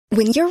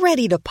When you're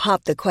ready to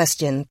pop the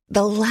question,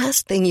 the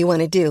last thing you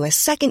want to do is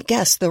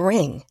second-guess the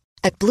ring.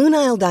 At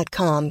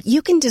BlueNile.com,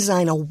 you can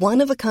design a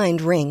one-of-a-kind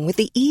ring with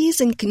the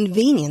ease and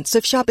convenience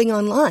of shopping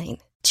online.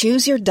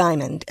 Choose your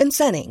diamond and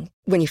setting.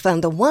 When you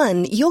find the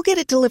one, you'll get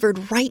it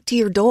delivered right to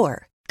your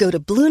door. Go to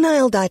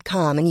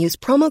BlueNile.com and use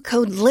promo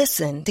code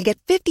LISTEN to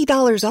get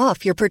 $50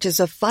 off your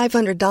purchase of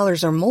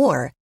 $500 or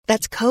more.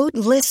 That's code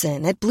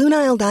LISTEN at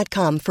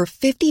BlueNile.com for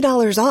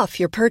 $50 off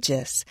your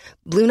purchase.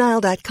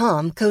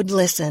 BlueNile.com, code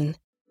LISTEN.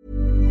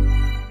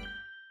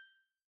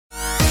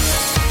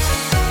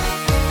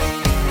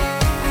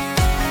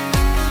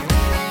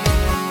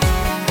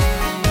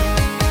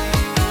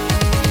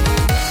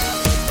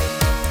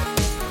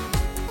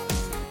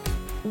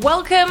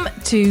 Welcome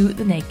to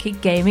the Naked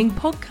Gaming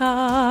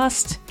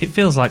Podcast. It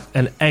feels like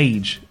an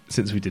age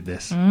since we did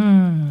this,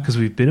 because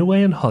we've been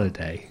away on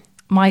holiday.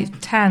 My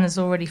tan has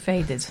already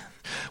faded.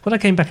 When I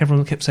came back,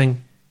 everyone kept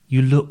saying,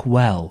 "You look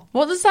well."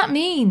 What does that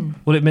mean?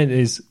 What it meant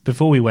is,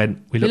 before we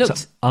went, we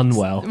looked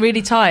unwell.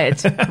 Really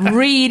tired.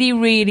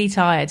 really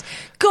tired.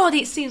 God,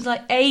 it seems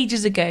like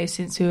ages ago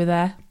since we were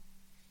there.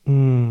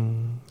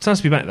 It's nice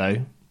to be back, though.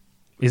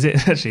 Is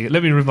it? Actually,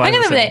 let me remind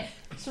you. Hang on a minute.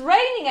 It's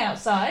raining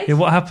outside. Yeah,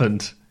 what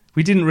happened?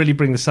 We didn't really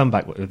bring the sun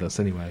back with us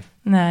anyway.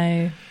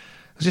 No. It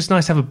was just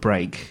nice to have a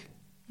break.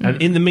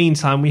 And in the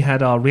meantime, we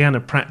had our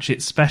Rhianna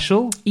Pratchett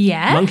special.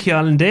 Yeah. Monkey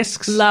Island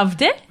Discs.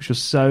 Loved it. Which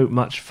was so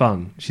much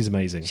fun. She's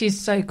amazing. She's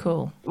so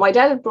cool. My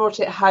dad had brought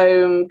it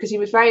home because he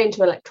was very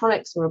into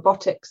electronics and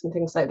robotics and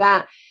things like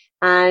that.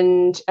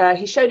 And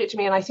he showed it to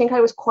me, and I think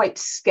I was quite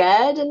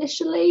scared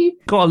initially.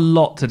 Got a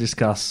lot to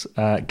discuss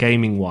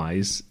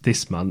gaming-wise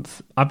this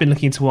month. I've been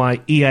looking into why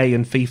EA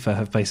and FIFA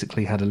have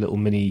basically had a little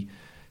mini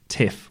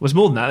tiff. It was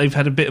more than that. They've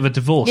had a bit of a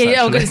divorce. Yeah, actually.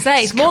 I was going to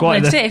say, it's more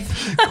than a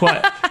tiff.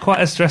 quite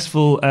a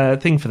stressful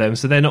thing for them.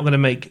 So they're not going to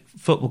make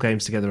football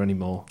games together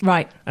anymore.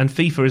 Right. And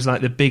FIFA is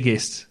like the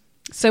biggest.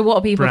 So what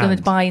are people brand. going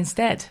to buy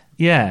instead?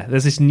 Yeah,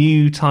 there's this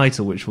new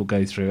title which we'll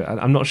go through.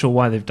 I'm not sure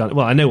why they've done it.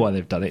 Well, I know why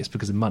they've done it. It's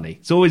because of money.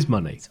 It's always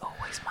money. It's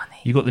always money.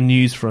 You got the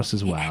news for us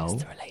as well.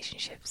 Ends the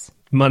relationships.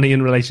 Money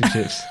and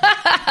relationships.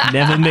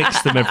 Never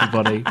mix them,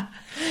 everybody.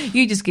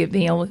 You just give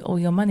me all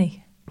your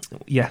money.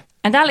 Yeah.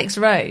 And Alex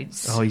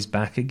Rhodes. Oh, he's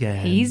back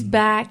again. He's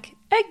back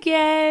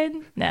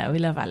again. No, we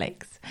love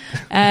Alex.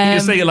 You're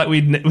saying it like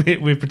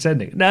we're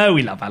pretending. No,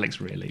 we love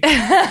Alex, really.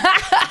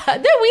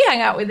 No, we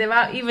hang out with him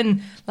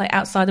even like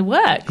outside of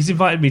work. He's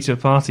invited me to a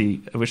party,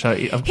 which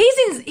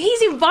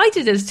He's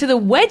invited us to the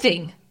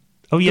wedding.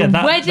 Oh yeah,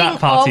 that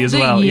party as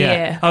well. Year.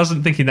 Yeah, I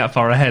wasn't thinking that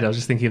far ahead. I was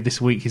just thinking of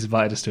this week. He's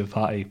invited us to a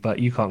party, but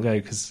you can't go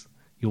because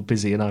you're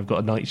busy, and I've got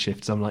a night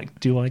shift. So I'm like,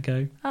 do I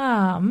go?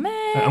 Oh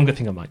man, I'm gonna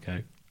think I might go.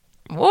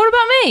 What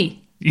about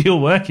me? You're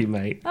working,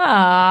 mate.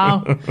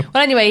 Oh.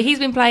 Well, anyway, he's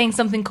been playing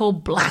something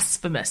called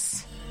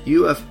Blasphemous.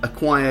 You have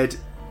acquired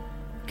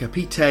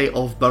Capite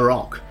of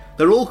Baroque.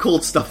 They're all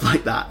called stuff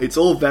like that. It's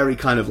all very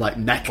kind of like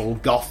metal,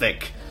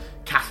 gothic,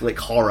 Catholic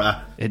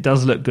horror. It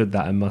does look good,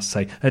 that I must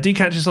say. Do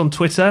catch us on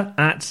Twitter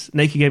at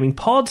Naked Gaming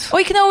Pod. Or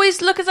you can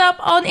always look us up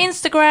on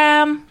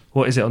Instagram.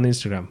 What is it on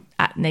Instagram?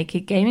 At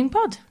Naked Gaming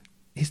Pod.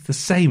 It's the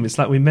same. It's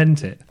like we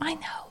meant it. I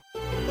know.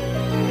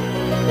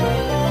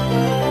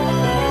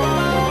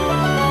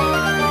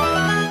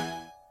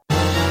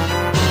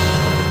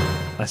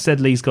 I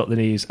said Lee's got the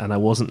news, and I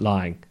wasn't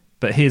lying.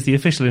 But here's the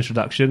official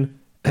introduction.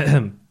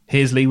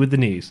 Here's Lee with the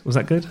news. Was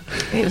that good?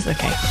 It was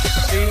okay.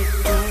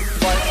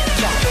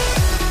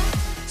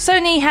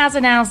 Sony has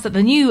announced that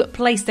the new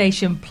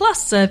PlayStation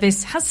Plus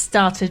service has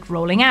started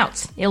rolling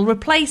out. It'll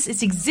replace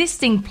its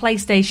existing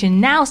PlayStation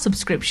Now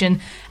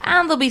subscription,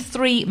 and there'll be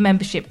 3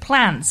 membership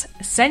plans: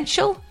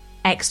 Essential,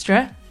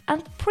 Extra,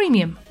 and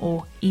Premium,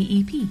 or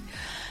EEP.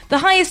 The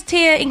highest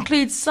tier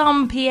includes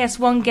some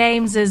PS1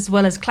 games as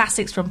well as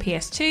classics from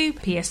PS2,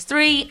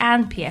 PS3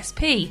 and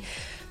PSP.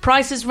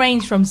 Prices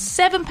range from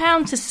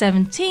 £7 to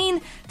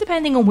 $17,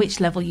 depending on which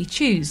level you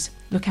choose.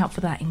 Look out for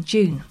that in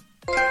June.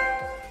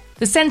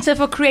 The Centre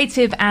for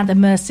Creative and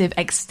Immersive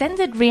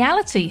Extended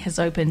Reality has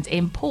opened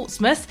in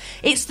Portsmouth.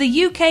 It's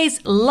the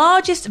UK's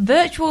largest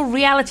virtual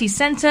reality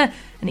centre,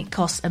 and it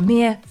costs a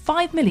mere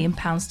 £5 million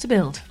to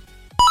build.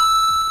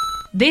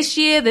 This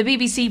year, the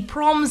BBC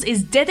Proms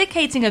is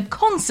dedicating a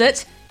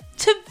concert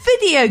to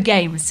video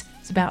games.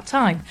 It's about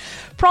time.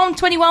 Prom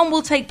 21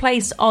 will take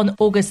place on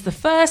August the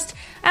 1st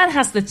and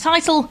has the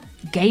title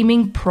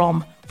Gaming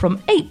Prom, from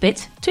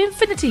 8-bit to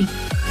infinity.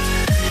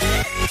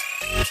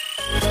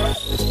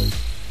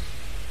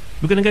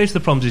 We're going to go to the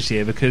proms this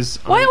year because...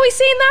 Why aren't we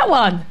seeing that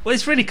one? Well,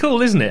 it's really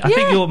cool, isn't it? I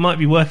think you might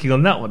be working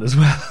on that one as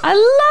well. I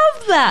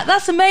love that.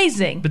 That's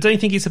amazing. But don't you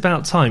think it's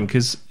about time?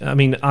 Because, I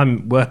mean, I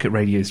work at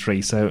Radio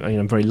 3, so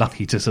I'm very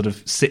lucky to sort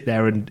of sit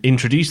there and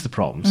introduce the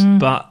proms.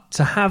 But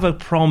to have a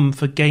prom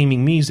for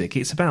gaming music,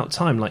 it's about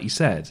time, like you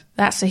said.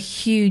 That's a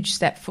huge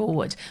step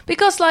forward.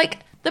 Because, like,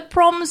 the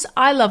proms,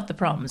 I love the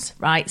proms,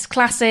 right? It's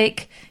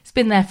classic. It's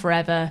been there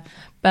forever.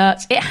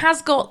 But it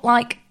has got,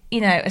 like,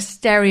 a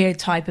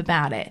stereotype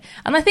about it.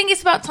 And I think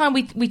it's about time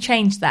we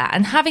change that.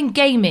 And having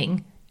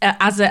gaming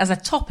as a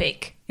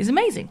topic is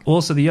amazing.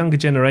 Also, the younger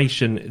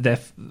generation,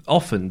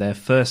 often their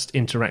first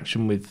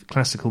interaction with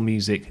classical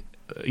music,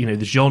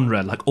 the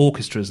genre, like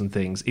orchestras and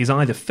things, is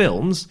either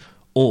films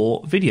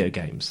or video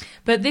games.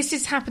 But this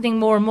is happening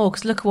more and more,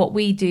 because look at what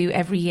we do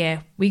every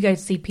year. We go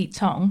to see Pete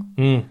Tong,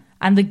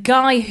 and the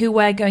guy who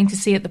we're going to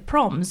see at the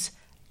proms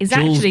is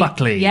Jules actually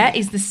Buckley.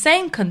 is the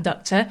same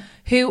conductor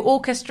who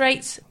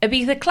orchestrates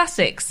Ibiza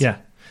Classics. Yeah.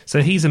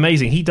 So he's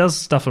amazing. He does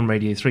stuff on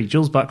Radio 3.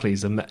 Jules Buckley,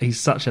 he's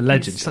such a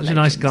legend. He's such a a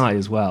nice legend. guy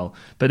as well.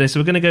 But so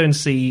we're going to go and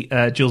see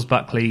Jules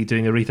Buckley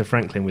doing Aretha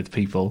Franklin with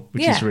people,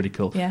 which is really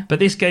cool. Yeah. But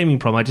this gaming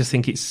prom, I just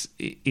think it's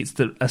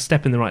a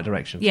step in the right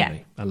direction for Yeah.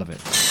 me. I love it.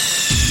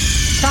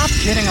 Stop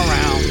kidding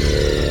around.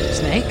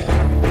 Snake.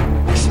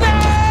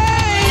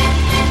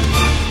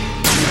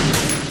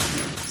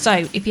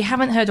 So, if you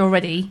haven't heard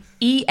already,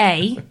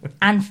 EA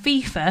and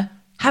FIFA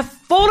have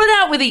fallen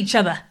out with each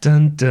other.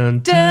 Dun,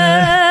 dun, dun.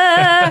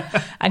 Duh!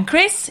 And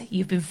Chris,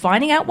 you've been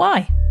finding out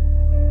why.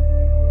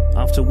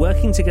 After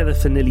working together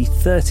for nearly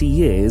 30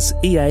 years,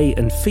 EA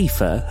and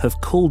FIFA have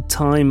called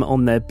time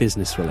on their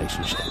business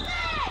relationship.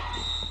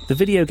 The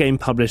video game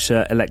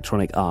publisher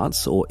Electronic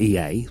Arts, or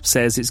EA,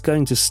 says it's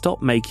going to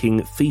stop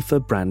making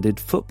FIFA-branded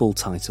football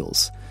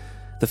titles.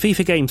 The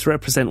FIFA games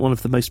represent one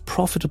of the most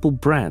profitable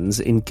brands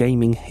in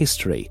gaming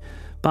history,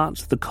 but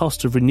the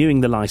cost of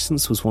renewing the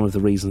license was one of the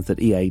reasons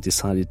that EA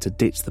decided to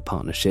ditch the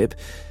partnership.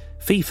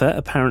 FIFA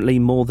apparently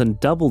more than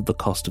doubled the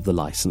cost of the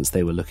license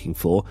they were looking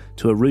for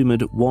to a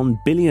rumoured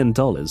 $1 billion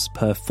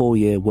per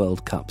 4-year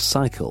World Cup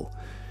cycle.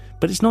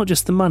 But it's not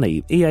just the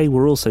money. EA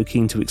were also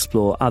keen to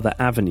explore other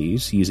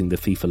avenues using the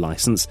FIFA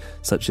license,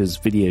 such as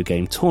video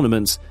game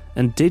tournaments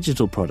and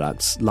digital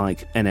products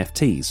like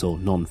NFTs or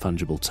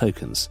non-fungible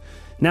tokens.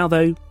 Now,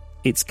 though,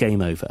 it's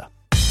game over.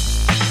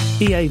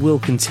 EA will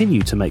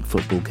continue to make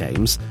football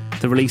games.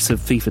 The release of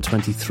FIFA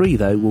 23,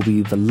 though, will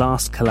be the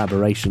last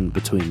collaboration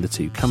between the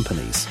two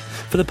companies.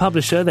 For the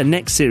publisher, their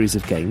next series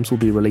of games will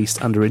be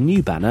released under a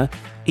new banner,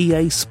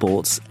 EA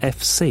Sports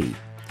FC.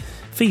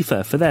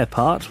 FIFA, for their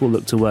part, will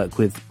look to work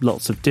with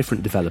lots of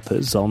different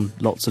developers on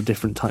lots of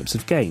different types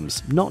of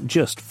games, not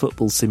just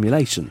football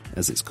simulation,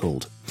 as it's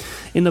called.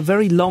 In a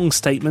very long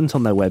statement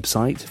on their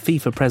website,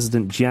 FIFA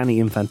President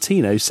Gianni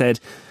Infantino said,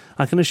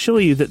 "I can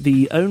assure you that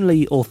the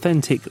only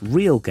authentic,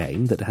 real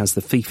game that has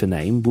the FIFA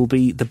name will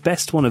be the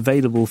best one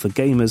available for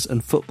gamers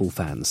and football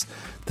fans.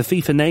 The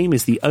FIFA name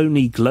is the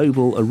only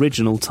global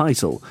original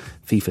title.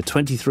 FIFA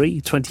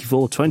 23,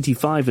 24,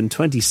 25 and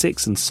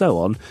 26 and so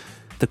on.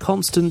 The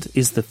constant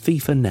is the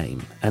FIFA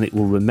name, and it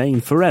will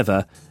remain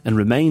forever and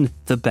remain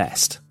the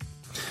best."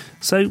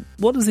 So,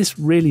 what does this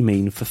really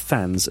mean for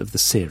fans of the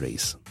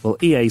series? Well,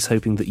 EA's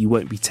hoping that you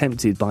won't be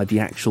tempted by the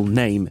actual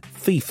name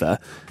FIFA.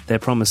 They're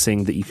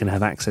promising that you can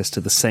have access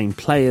to the same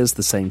players,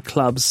 the same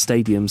clubs,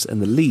 stadiums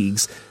and the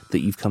leagues that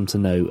you've come to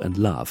know and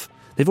love.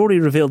 They've already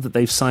revealed that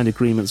they've signed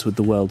agreements with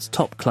the world's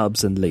top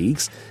clubs and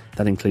leagues.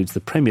 That includes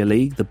the Premier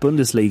League, the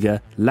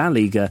Bundesliga, La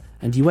Liga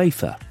and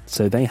UEFA.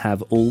 So they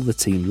have all the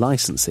team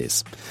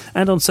licenses.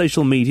 And on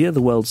social media,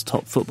 the world's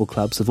top football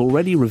clubs have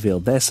already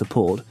revealed their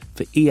support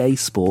for EA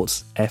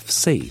Sports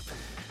FC.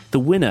 The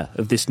winner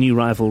of this new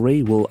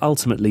rivalry will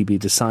ultimately be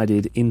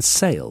decided in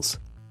sales.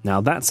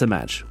 Now that's a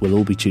match we'll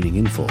all be tuning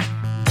in for.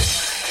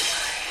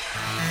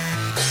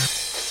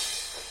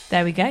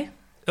 There we go.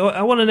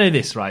 I want to know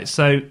this, right?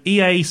 So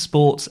EA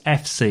Sports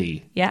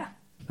FC. Yeah.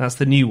 That's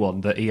the new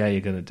one that EA are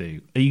going to do.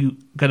 Are you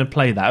going to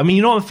play that? I mean,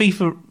 you're not a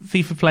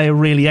FIFA player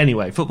really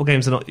anyway. Football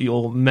games are not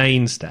your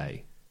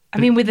mainstay. I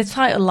mean, with a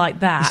title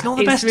like that, It's not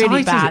the best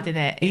really title, bad,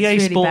 isn't it? It's EA really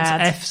Sports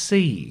bad.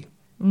 FC.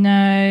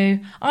 No,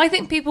 I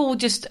think people will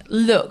just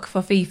look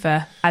for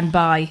FIFA and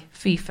buy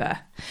FIFA.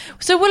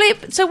 So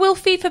will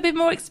FIFA be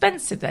more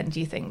expensive then, do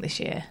you think, this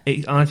year?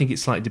 I think it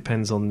slightly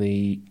depends on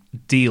the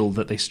deal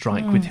that they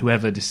strike with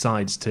whoever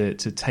decides to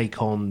take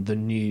on the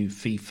new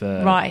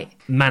FIFA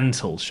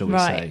mantle, shall we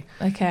say.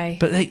 Okay.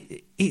 But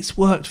it's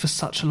worked for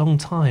such a long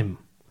time.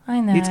 I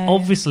know. It's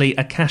obviously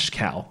a cash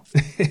cow.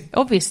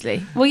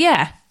 Obviously. Well,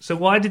 yeah. So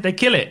why did they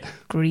kill it?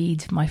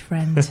 Greed, my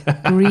friend.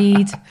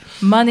 Greed.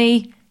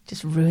 Money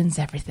just ruins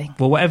everything.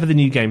 Well, whatever the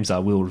new games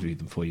are, we'll review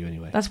them for you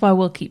anyway. That's why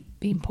we'll keep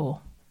being poor.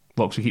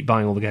 Well, 'cause we keep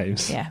buying all the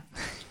games. Yeah.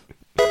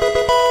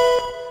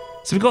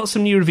 So we've got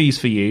some new reviews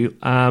for you.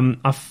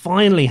 I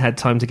finally had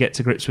time to get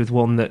to grips with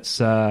one that's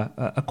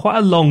quite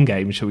a long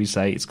game, shall we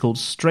say. It's called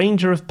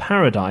Stranger of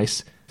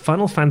Paradise,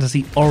 Final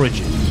Fantasy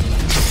Origin.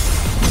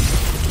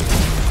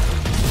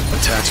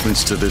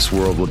 Attachments to this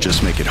world will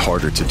just make it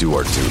harder to do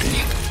our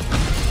duty.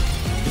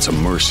 It's a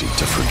mercy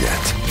to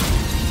forget.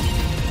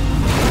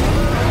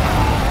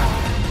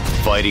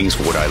 Fighting's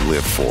what I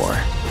live for.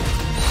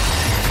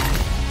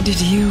 Did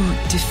you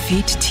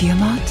defeat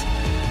Tiamat?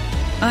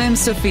 I'm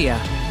Sophia.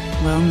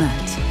 Well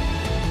met.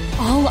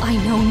 All I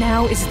know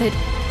now is that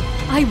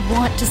I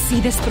want to see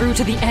this through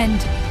to the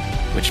end.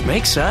 Which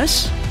makes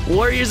us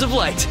Warriors of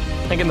Light,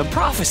 like in the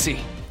prophecy.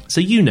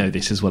 So you know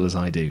this as well as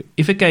I do.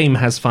 If a game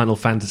has Final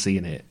Fantasy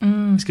in it,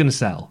 it's going to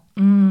sell.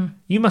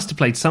 You must have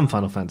played some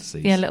Final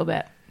Fantasies. Yeah, a little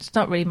bit. It's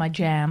not really my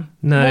jam.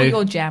 No. More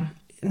your jam.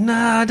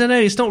 I don't know.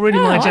 It's not really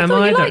my jam I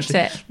thought either. You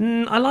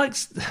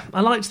liked it.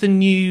 I liked the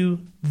new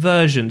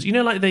versions. You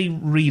know, like they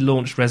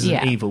relaunched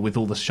Resident Yeah. Evil with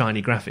all the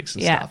shiny graphics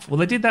and Yeah. stuff. Well,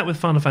 they did that with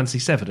Final Fantasy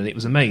VII, and it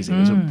was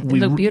amazing. It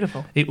looked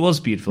beautiful. It was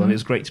beautiful, and it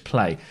was great to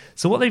play.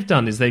 So what they've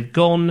done is they've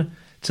gone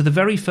to the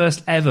very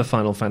first ever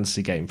Final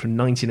Fantasy game from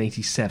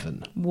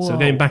 1987. Whoa. So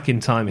going back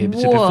in time here, to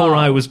Whoa. before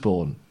I was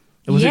born.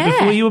 Was it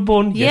before you were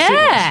born? Yeah.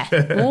 Yes,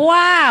 it was.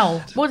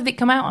 Wow. What did it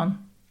come out on?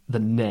 The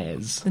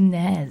NES. The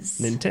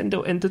NES.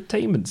 Nintendo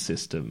Entertainment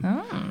System.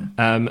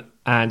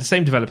 And the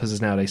same developers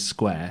as nowadays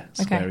Square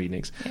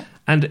Enix. Yeah.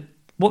 And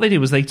what they did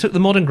was they took the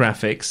modern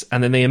graphics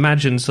and then they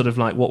imagined sort of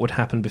like what would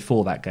happen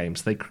before that game.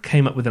 So they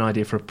came up with an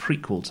idea for a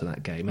prequel to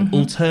that game, an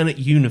alternate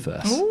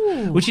universe,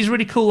 which is a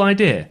really cool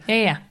idea.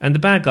 Yeah. And the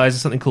bad guys are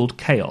something called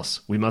Chaos.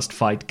 We must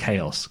fight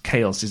Chaos.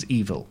 Chaos is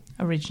evil.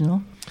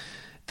 Original.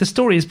 The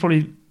story is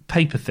probably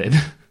paper thin.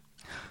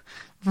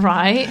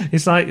 Right.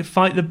 It's like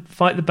fight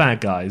the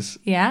bad guys.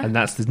 Yeah. And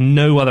there's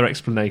no other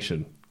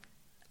explanation.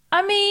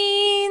 I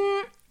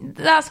mean,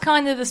 that's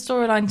kind of the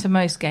storyline to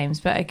most games,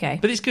 but okay.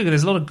 But it's good.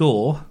 There's a lot of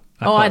gore.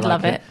 I'd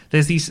love it.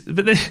 There's these,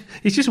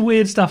 it's just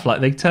weird stuff.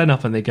 Like they turn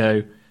up and they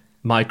go,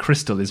 "My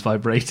crystal is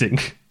vibrating."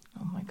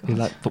 Oh my god! You're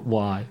like, but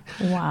why?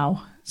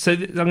 Wow. So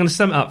I'm going to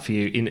sum it up for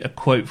you in a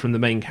quote from the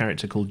main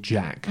character called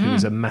Jack, who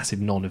is a massive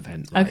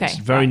non-event. Right? Okay. He's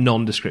a very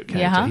nondescript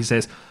character. Yeah. He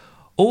says,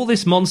 "All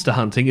this monster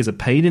hunting is a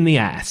pain in the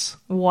ass."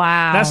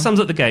 Wow. That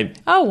sums up the game.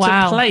 Oh,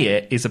 wow. To play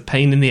it is a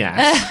pain in the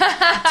ass.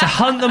 To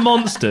hunt the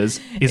monsters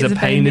is a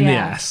pain in the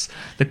ass.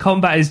 The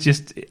combat is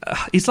just...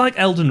 it's like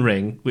Elden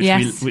Ring,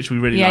 which we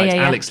really liked.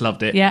 Yeah. Alex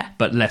loved it,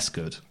 but less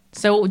good.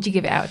 So what would you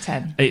give it out of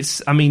 10?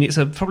 It's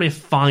probably a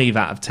 5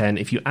 out of 10.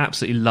 If you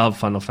absolutely love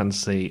Final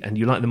Fantasy and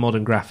you like the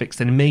modern graphics,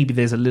 then maybe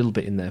there's a little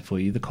bit in there for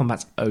you. The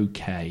combat's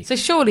okay. So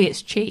surely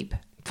it's cheap.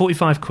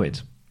 45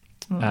 quid.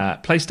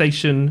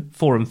 PlayStation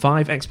 4 and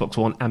 5, Xbox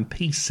One and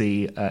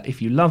PC.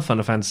 If you love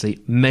Final Fantasy,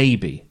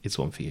 maybe it's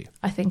one for you.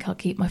 I think I'll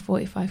keep my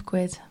 45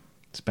 quid.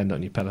 Spend it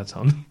on your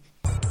Peloton.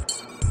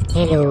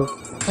 Hello,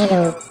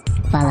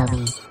 follow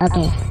me.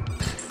 Okay.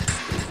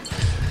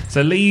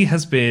 So Lee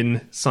has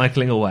been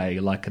cycling away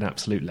like an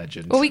absolute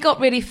legend. Well, we got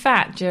really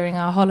fat during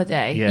our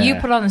holiday. Yeah. You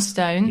put on a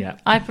stone. Yeah.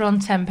 I put on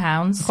 10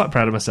 pounds. I'm quite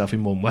proud of myself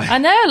in one way. I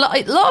know.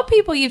 A lot of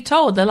people you've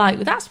told, they're like,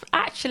 that's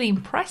actually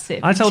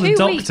impressive. I told In a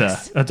 2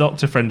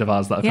 doctor friend of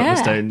ours that I put on a Yeah.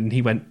 stone, and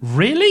he went,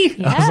 "Really?"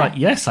 Yeah. I was like,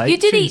 "Yes, I You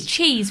ate did cheese." eat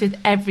cheese with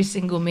every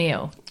single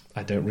meal.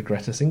 I don't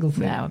regret a single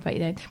thing. No, I bet you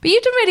don't. But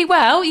you've done really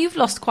well. You've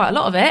lost quite a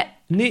lot of it.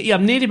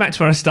 I'm nearly back to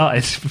where I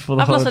started before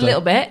the I've lost a holiday.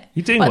 little bit.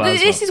 You're doing But well.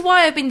 This is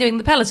why I've been doing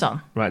the Peloton.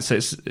 Right, so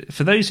it's,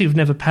 for those who've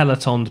never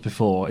Pelotoned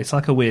before, it's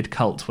like a weird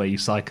cult where you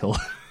cycle,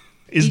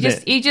 isn't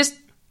it?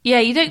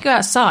 You don't go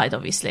outside,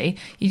 obviously.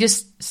 You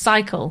just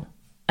cycle.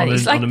 And On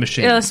it's a like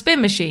machine. a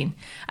spin machine.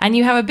 And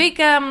you have a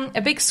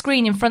big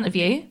screen in front of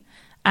you,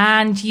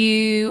 and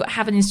you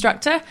have an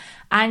instructor,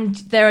 and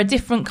there are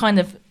different kind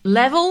of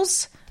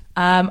levels,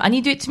 and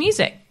you do it to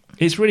music.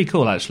 It's really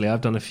cool, actually.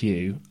 I've done a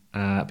few.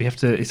 But you have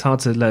to. It's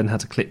hard to learn how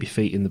to clip your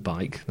feet in the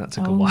bike. That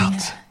took a while.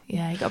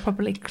 Yeah, you got to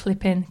properly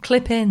clip in.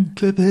 Clip in.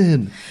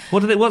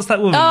 What's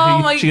that woman? Oh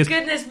who, my she goes,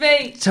 goodness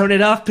me! Turn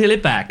it off, peel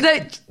it back. No,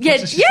 yeah,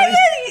 She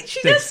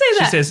does say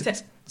that. She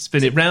says,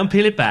 spin it round,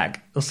 peel it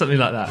back, or something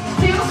like that.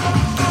 2,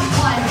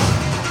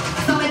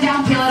 1. Slow it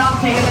down, peel it off,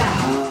 take it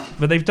back.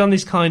 But they've done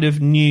this kind of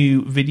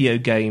new video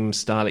game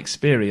style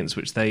experience,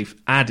 which they've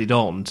added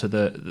on to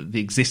the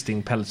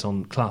existing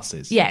Peloton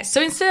classes. Yeah,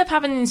 so instead of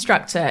having an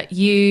instructor,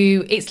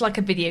 it's like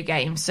a video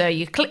game. So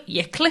you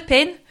clip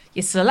in,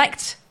 you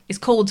select. It's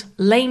called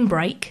lane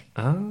break.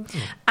 Oh.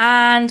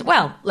 And,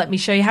 well, let me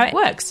show you how it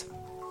works.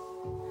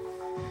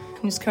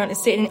 I'm just currently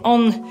sitting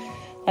on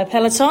a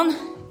Peloton.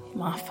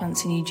 My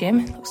fancy new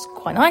gym. It looks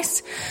quite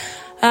nice.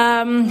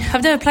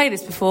 I've never played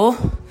this before,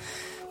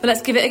 but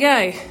let's give it a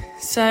go.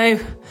 So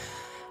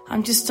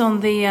I'm just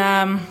on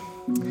the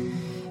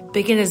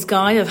beginner's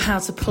guide of how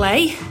to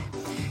play. It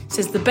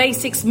says the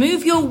basics: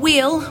 move your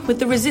wheel with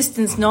the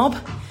resistance knob.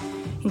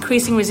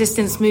 Increasing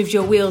resistance moves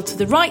your wheel to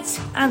the right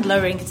and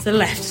lowering it to the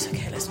left.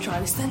 Okay, let's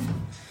try this then.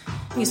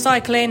 When you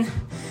cycle in,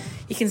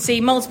 you can see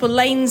multiple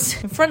lanes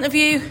in front of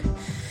you.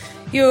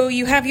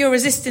 You have your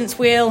resistance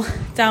wheel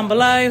down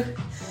below,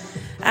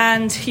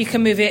 and you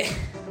can move it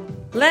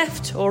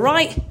left or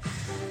right.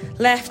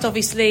 Left,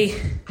 obviously,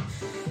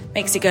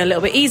 makes it go a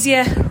little bit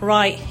easier.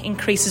 Right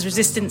increases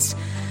resistance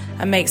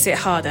and makes it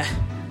harder.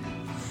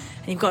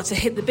 And you've got to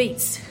hit the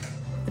beats.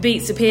 The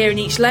beats appear in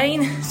each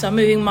lane, so I'm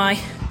moving my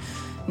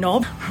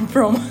knob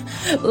from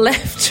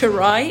left to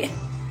right,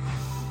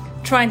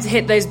 trying to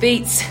hit those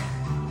beats.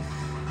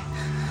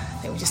 I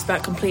think we just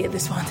about completed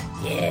this one.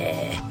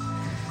 Yeah.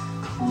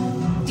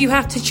 You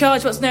have to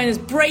charge what's known as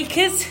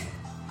breakers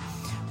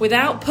with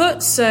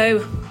output. So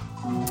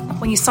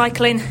when you're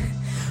cycling,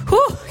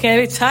 getting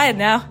a bit tired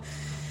now.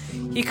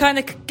 You kind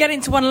of get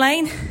into one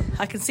lane.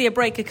 I can see a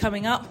breaker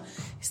coming up.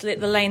 It's lit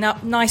the lane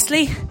up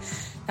nicely.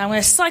 Now I'm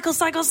going to cycle.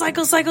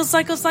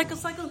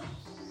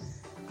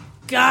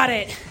 Got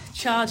it.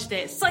 Charged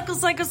it. Cycle.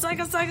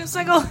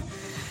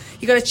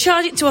 You got to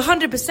charge it to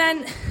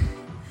 100%.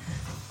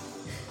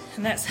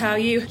 And that's how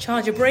you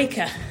charge a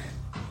breaker.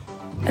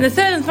 And the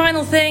third and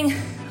final thing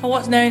are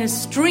what's known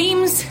as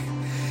streams.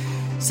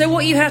 So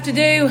what you have to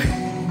do,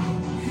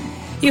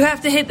 you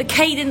have to hit the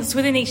cadence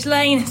within each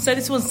lane. So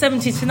this one's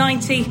 70 to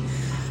 90.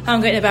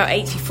 I'm getting about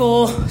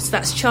 84, so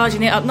that's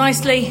charging it up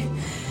nicely.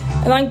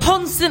 And I'm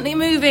constantly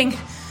moving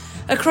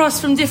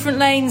across from different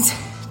lanes,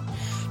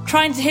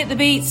 trying to hit the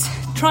beats,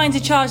 trying to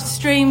charge the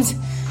streams.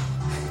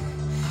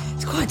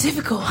 It's quite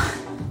difficult.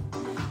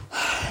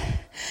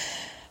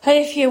 And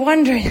if you're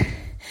wondering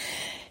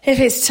if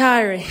it's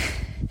tiring,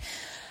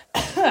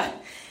 a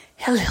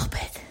little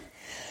bit.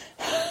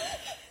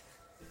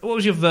 What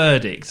was your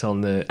verdict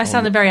on the... I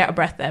sounded very out of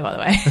breath there, by the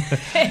way.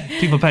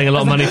 People paying a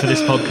lot of money for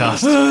this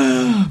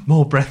podcast.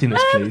 More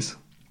breathiness, please.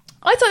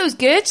 I thought it was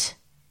good.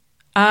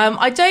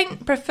 I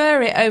don't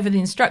prefer it over the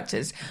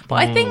instructors, but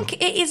I think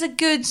it is a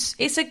good...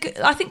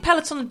 I think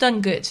Peloton have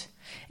done good.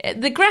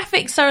 The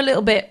graphics are a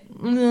little bit...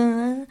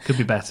 Could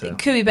be better. It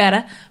could be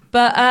better.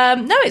 But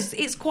no,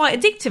 it's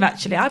quite addictive,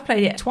 actually. I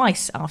played it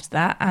twice after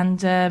that,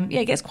 and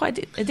it gets quite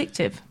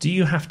addictive. Do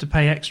you have to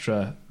pay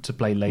extra to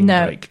play Lane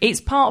Break? No,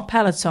 it's part of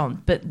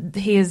Peloton, but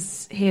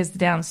here's the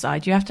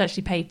downside. You have to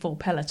actually pay for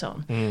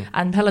Peloton,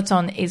 and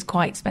Peloton is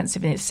quite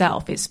expensive in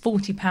itself. It's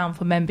 £40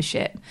 for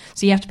membership,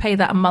 so you have to pay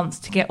that a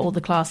month to get all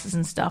the classes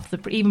and stuff,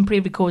 even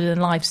pre-recorded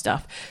and live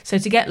stuff. So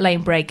to get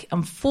Lane Break,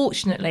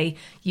 unfortunately,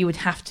 you would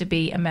have to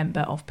be a member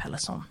of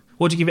Peloton.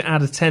 What do you give it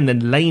out of 10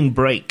 then, Lane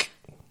Break?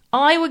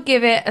 I would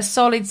give it a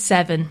solid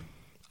 7.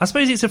 I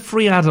suppose it's a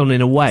free add-on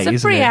in a way, isn't it?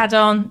 It's a free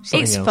add-on.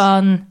 Something it's else.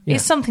 fun. Yeah.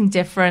 It's something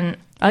different.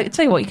 I'll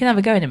tell you what, you can have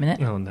a go in a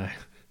minute. Oh, no.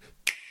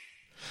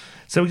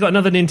 So we've got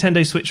another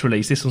Nintendo Switch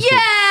release. This one's Yay!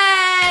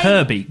 called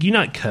Kirby. You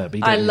know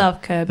Kirby, don't I you?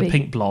 love Kirby. The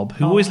pink blob,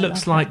 who always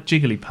looks like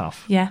Jigglypuff.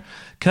 Yeah.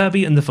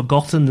 Kirby and the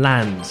Forgotten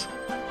Land.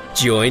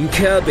 Join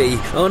Kirby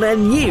on a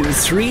new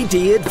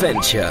 3D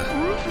adventure.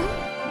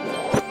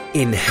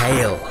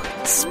 Inhale,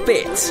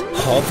 spit,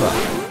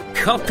 hover,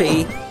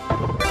 copy,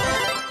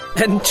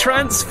 and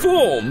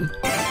transform.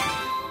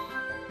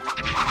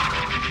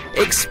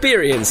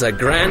 Experience a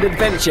grand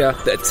adventure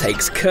that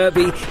takes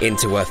Kirby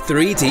into a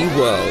 3D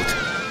world.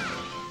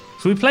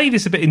 So we play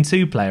this a bit in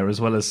two-player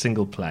as well as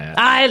single-player.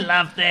 I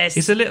love this.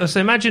 It's a little. So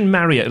imagine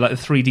Mario, like the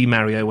 3D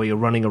Mario, where you're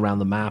running around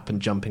the map and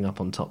jumping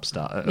up on top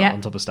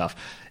on top of stuff.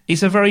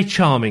 It's a very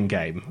charming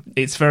game.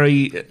 It's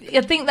very.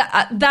 I think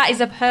that is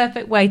a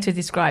perfect way to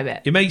describe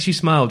it. It makes you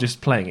smile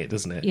just playing it,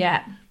 doesn't it?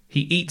 Yeah.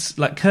 He eats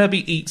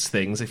Kirby eats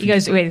things. If he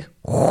goes with,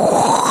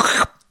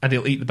 and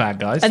he'll eat the bad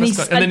guys. And,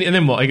 and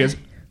then what? He goes.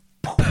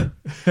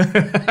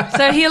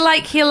 So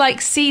he'll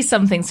see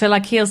something. So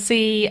he'll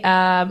see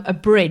a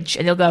bridge,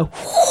 and he'll go,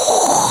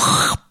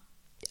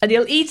 and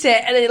he'll eat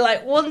it, and then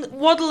he'll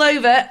waddle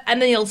over,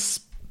 and then he'll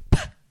spit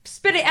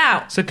it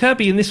out. So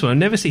Kirby in this one, I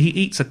never see. He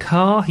eats a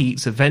car. He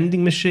eats a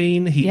vending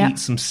machine. He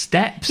eats some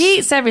steps. He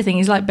eats everything.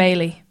 He's like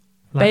Bailey.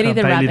 Bailey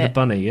the Bailey rabbit. the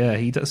bunny, yeah,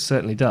 he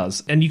certainly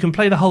does. And you can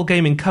play the whole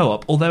game in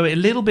co-op, although a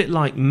little bit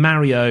like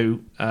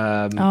Mario.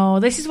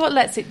 This is what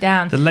lets it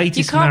down. The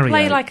latest Mario. You can't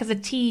Mario. play as a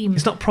team.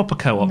 It's not proper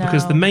co-op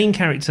because the main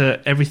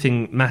character,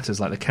 everything matters.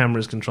 Like the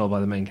camera is controlled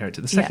by the main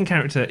character. The second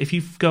character, if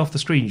you go off the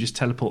screen, you just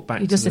teleport back.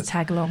 You just a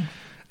tag along,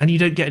 and you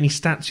don't get any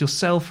stats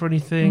yourself or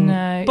anything.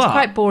 No, it's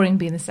quite boring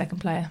being the second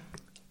player.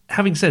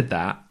 Having said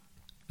that,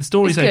 the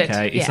story's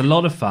okay. It's a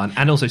lot of fun,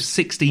 and also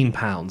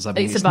 £16. I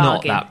mean, it's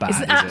not that bad. It's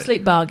an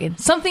absolute bargain.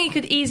 Something you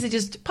could easily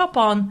just pop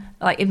on,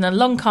 like in a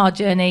long car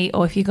journey,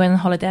 or if you're going on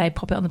holiday,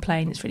 pop it on the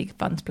plane. It's really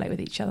fun to play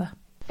with each other.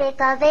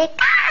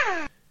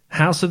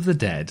 House of the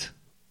Dead,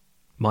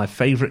 my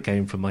favourite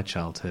game from my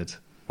childhood,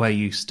 where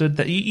you stood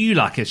there. You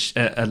like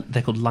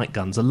they're called light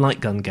guns, a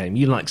light gun game.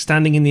 You like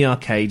standing in the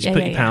arcade, you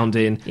put your pound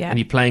in, and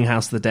you're playing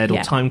House of the Dead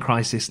or Time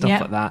Crisis, stuff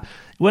like that.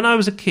 When I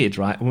was a kid,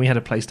 right, when we had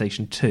a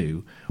PlayStation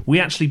 2, we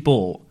actually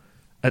bought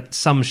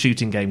some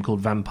shooting game called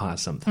Vampire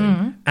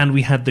something, and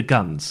we had the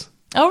guns.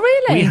 Oh,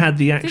 really? We had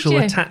the actual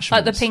attachments.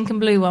 Like the pink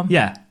and blue one?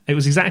 Yeah, it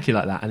was exactly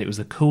like that, and it was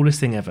the coolest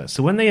thing ever.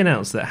 So when they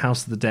announced that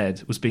House of the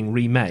Dead was being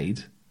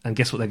remade, and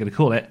guess what they're going to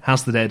call it?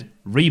 House of the Dead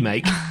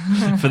Remake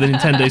for the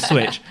Nintendo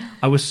Switch,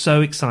 I was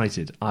so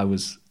excited. I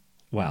was,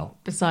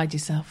 beside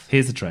yourself.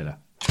 Here's the trailer.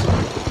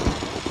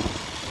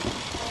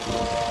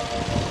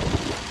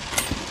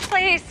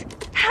 Please,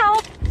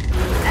 help!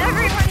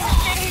 Everyone's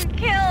getting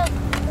killed!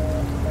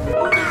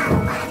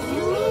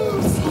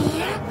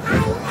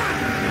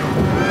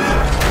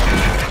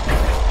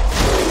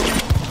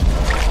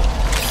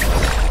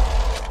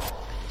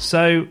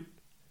 So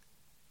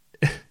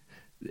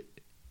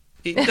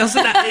it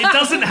doesn't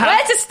have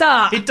where to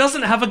start. It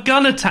doesn't have a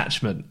gun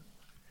attachment.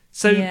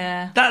 So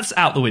that's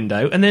out the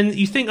window. And then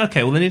you think,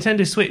 okay, well, the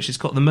Nintendo Switch has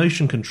got the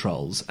motion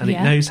controls and it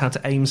knows how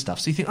to aim stuff.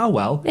 So you think,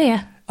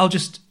 I'll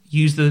just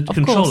use the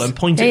controller and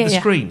point it at the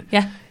screen.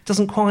 Yeah. It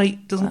doesn't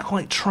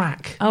quite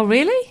track. Oh,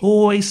 really?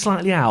 Always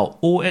slightly out.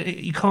 Or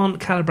you can't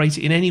calibrate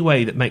it in any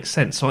way that makes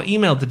sense. So I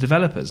emailed the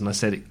developers and I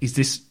said, is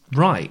this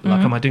right.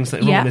 Like, am I doing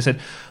something wrong? And they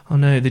said, oh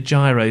no, the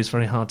gyro is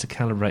very hard to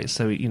calibrate,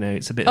 so,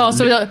 it's a bit... Oh,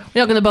 so we're not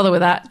going to bother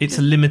with that. It's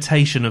a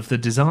limitation of the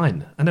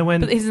design. And I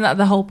went... But isn't that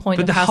the whole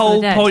point of House of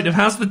the Dead? But the whole point of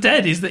House of the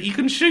Dead is that you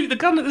can shoot the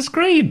gun at the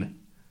screen.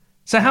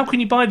 So how can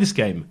you buy this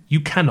game?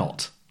 You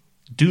cannot.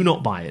 Do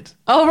not buy it.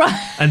 Oh,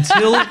 right.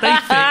 Until they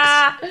fix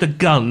the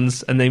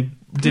guns and they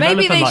develop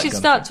Maybe they light should gun.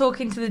 start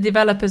talking to the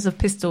developers of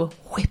Pistol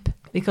Whip,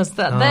 because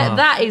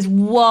that is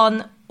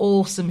one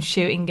awesome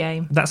shooting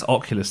game. That's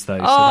Oculus, though.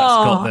 So that's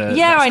got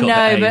the, I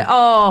know,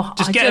 but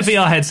just get a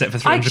VR headset for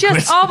 300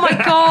 quid. Oh my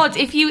god!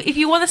 If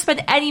you want to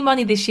spend any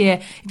money this year,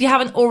 if you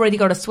haven't already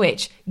got a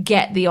Switch,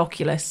 get the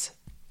Oculus.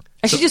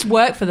 It should just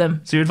work for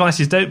them. So your advice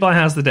is don't buy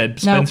House of the Dead,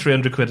 spend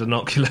 300 quid on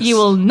Oculus. You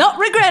will not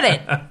regret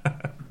it.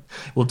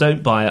 Well,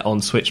 don't buy it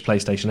on Switch,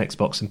 PlayStation,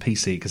 Xbox and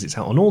PC, because it's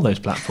out on all those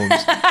platforms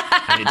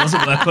and it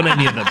doesn't work on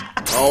any of them.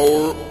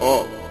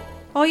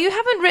 Oh, you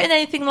haven't written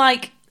anything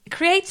like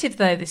creative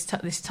though this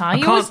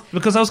time.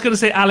 Because I was going to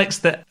say, Alex,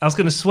 that I was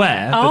going to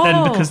swear, but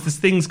then because this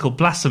thing's called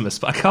blasphemous,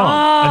 but I can't.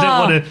 I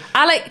don't want to.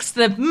 Alex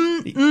the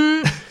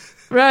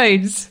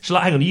Rhodes. Shall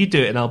I hang on? You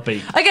do it and I'll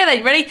beep. Okay,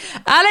 then ready?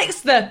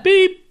 Alex the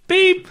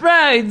beep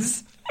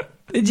Rhodes.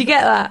 Did you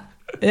get that?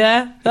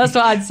 Yeah, that's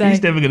what I'd say.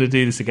 He's never going to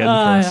do this again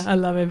for us. I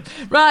love him.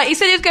 Right, he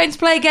said he was going to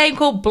play a game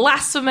called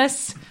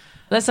Blasphemous.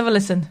 Let's have a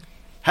listen.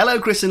 Hello,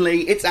 Chris and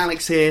Lee. It's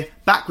Alex here,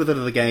 back with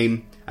another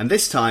game. And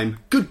this time,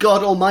 good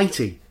God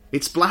Almighty,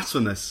 it's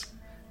Blasphemous.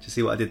 Do you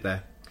see what I did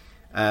there?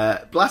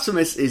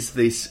 Blasphemous is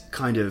this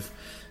kind of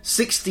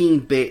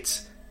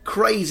 16-bit,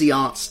 crazy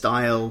art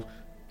style,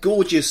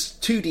 gorgeous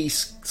 2D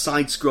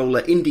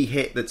side-scroller indie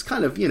hit that's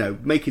kind of,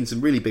 making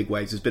some really big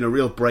waves. It's been a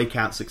real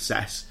breakout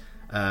success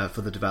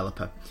for the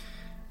developer.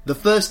 The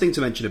first thing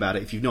to mention about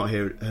it, if you've not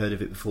heard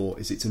of it before,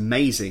 is its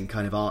amazing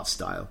kind of art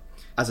style.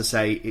 As I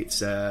say,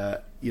 it's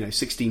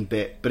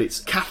 16-bit, but it's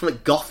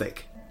Catholic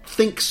Gothic.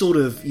 Think sort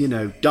of,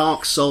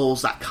 Dark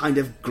Souls, that kind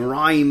of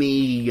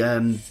grimy,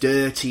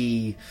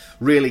 dirty,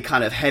 really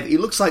kind of heavy. It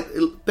looks like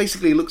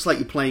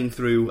you're playing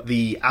through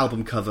the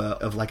album cover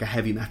of like a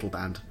heavy metal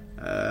band.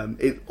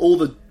 All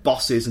the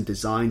bosses and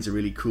designs are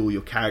really cool.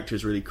 Your character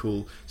is really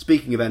cool.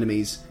 Speaking of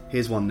enemies,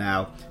 here's one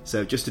now.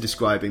 So just to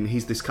describe him,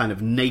 he's this kind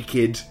of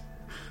naked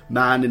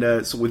man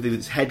with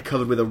his head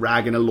covered with a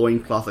rag and a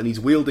loincloth, and he's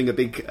wielding a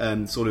big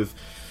sort of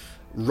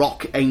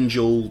rock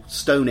angel,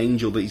 stone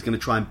angel that he's going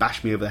to try and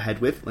bash me over the head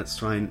with. Let's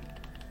try and...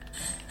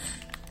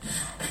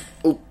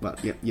 Oh, well,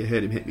 yeah, you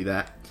heard him hit me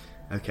there.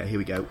 Okay, here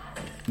we go.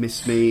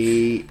 Miss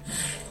me.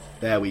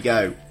 There we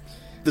go.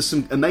 There's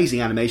some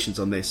amazing animations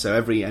on this, so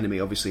every enemy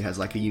obviously has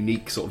like a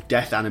unique sort of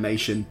death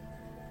animation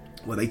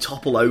where they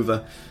topple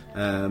over,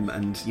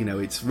 and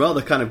it's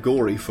rather kind of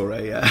gory for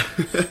a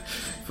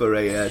for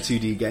a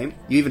 2D game.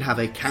 You even have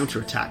a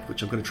counter attack,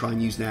 which I'm going to try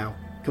and use now.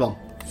 Come on,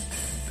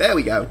 there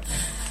we go.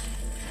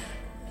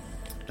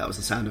 That was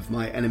the sound of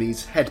my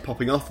enemy's head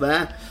popping off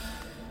there.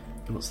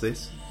 And what's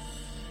this?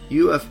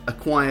 You have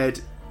acquired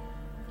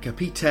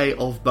Capite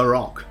of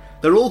Baroque.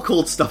 They're all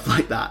called stuff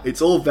like that.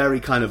 It's all very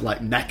kind of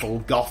like metal,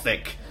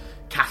 gothic,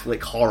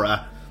 Catholic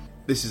horror.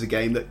 This is a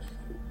game that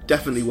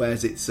definitely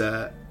wears its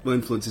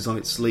influences on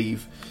its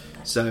sleeve.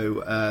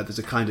 So there's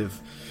a kind of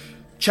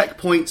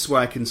checkpoints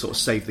where I can sort of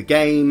save the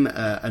game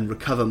and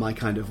recover my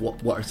kind of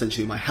what are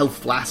essentially my health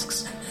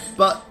flasks.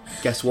 But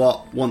guess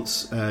what?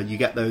 Once you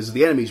get those,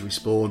 the enemies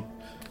respawn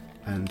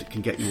and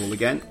can get you all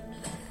again.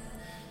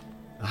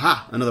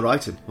 Aha! Another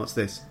item. What's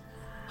this?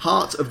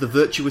 Heart of the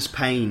Virtuous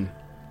Pain.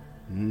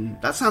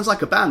 That sounds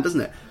like a band, doesn't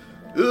it?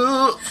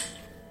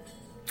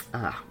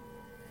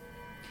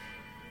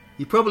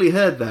 You probably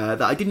heard there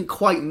that I didn't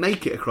quite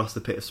make it across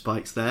the pit of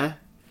spikes there.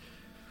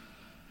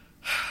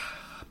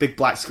 Big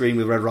black screen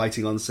with red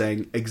writing on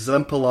saying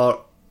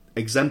Exemplaris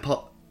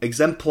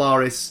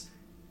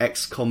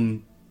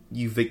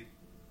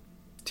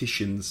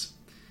excommunications.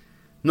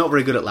 Not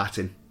very good at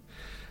Latin.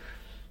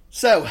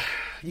 So,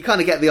 you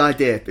kind of get the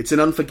idea. It's an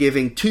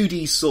unforgiving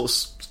 2D sort of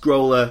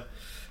scroller.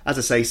 As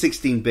I say,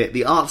 16-bit.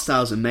 The art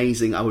style's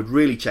amazing. I would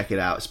really check it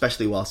out,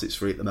 especially whilst it's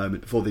free at the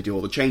moment, before they do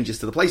all the changes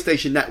to the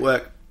PlayStation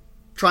Network.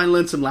 Try and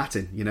learn some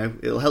Latin,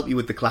 It'll help you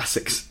with the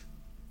classics.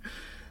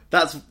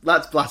 That's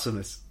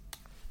Blasphemous.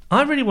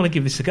 I really want to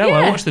give this a go. Yeah.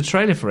 I watched the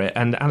trailer for it,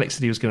 and Alex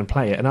said he was going to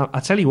play it. And I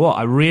tell you what,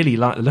 I really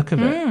like the look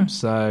of it.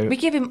 So we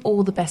give him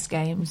all the best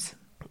games.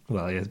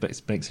 Well, yeah, but it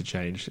makes a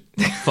change.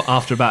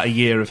 After about a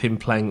year of him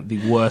playing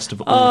the worst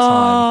of all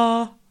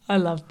time. Oh, I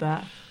loved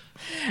that.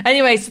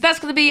 Anyway, so that's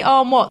going to be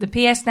on what? The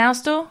PS Now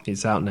store?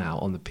 It's out now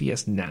on the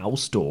PS Now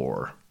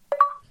store.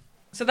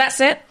 So that's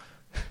it?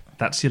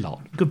 That's your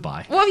lot.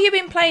 Goodbye. What have you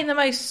been playing the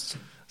most?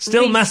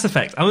 Still Mass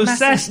Effect. I'm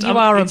obsessed. You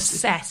are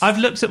obsessed. I've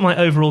looked at my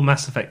overall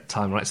Mass Effect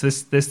time, right? So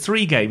there's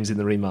 3 games in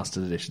the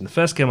remastered edition. The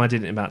first game I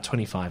did it in about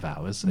 25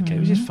 hours, okay,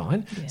 which is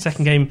fine. Yes.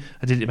 Second game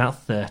I did it in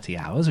about 30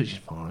 hours, which is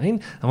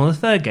fine. And on the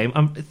third game,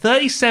 I'm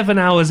 37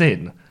 hours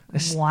in. I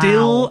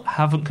still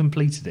haven't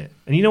completed it.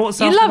 And you know what's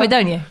You love it,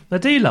 don't you? I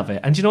do love it.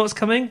 And do you know what's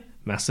coming?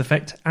 Mass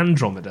Effect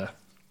Andromeda.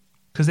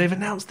 Because they've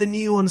announced the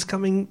new one's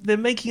coming. They're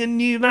making a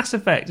new Mass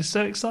Effect. It's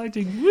so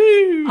exciting.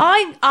 Woo!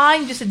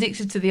 I'm just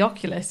addicted to the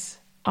Oculus.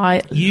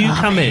 You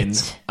come in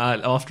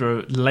after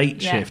a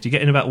late shift. You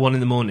get in about 1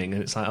 a.m, and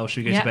it's like, oh,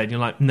 should we go to bed? And you're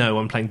like, no,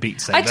 I'm playing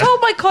Beat Saber. I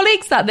told my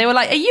colleagues that. They were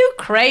like, are you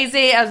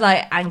crazy? I was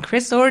like, and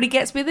Chris already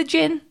gets me the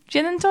gin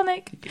and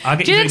tonic. I'll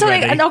get gin you and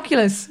tonic ready. and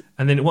Oculus.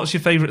 And then what's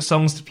your favourite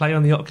songs to play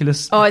on the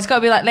Oculus? Oh, it's got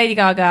to be like Lady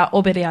Gaga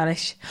or Billie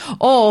Eilish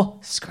or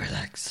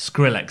Skrillex.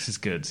 Skrillex is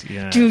good,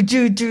 yeah.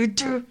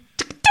 Do.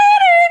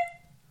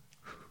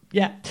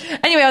 Yeah.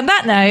 Anyway, on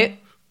that note,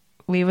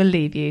 we will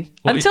leave you.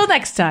 Until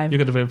next time. You're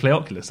going to go play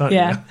Oculus, aren't you?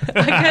 Yeah. I'm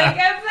going to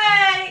go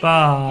play.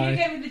 Bye. You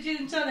gave me the gin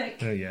and tonic.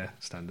 Oh, yeah,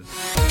 standard.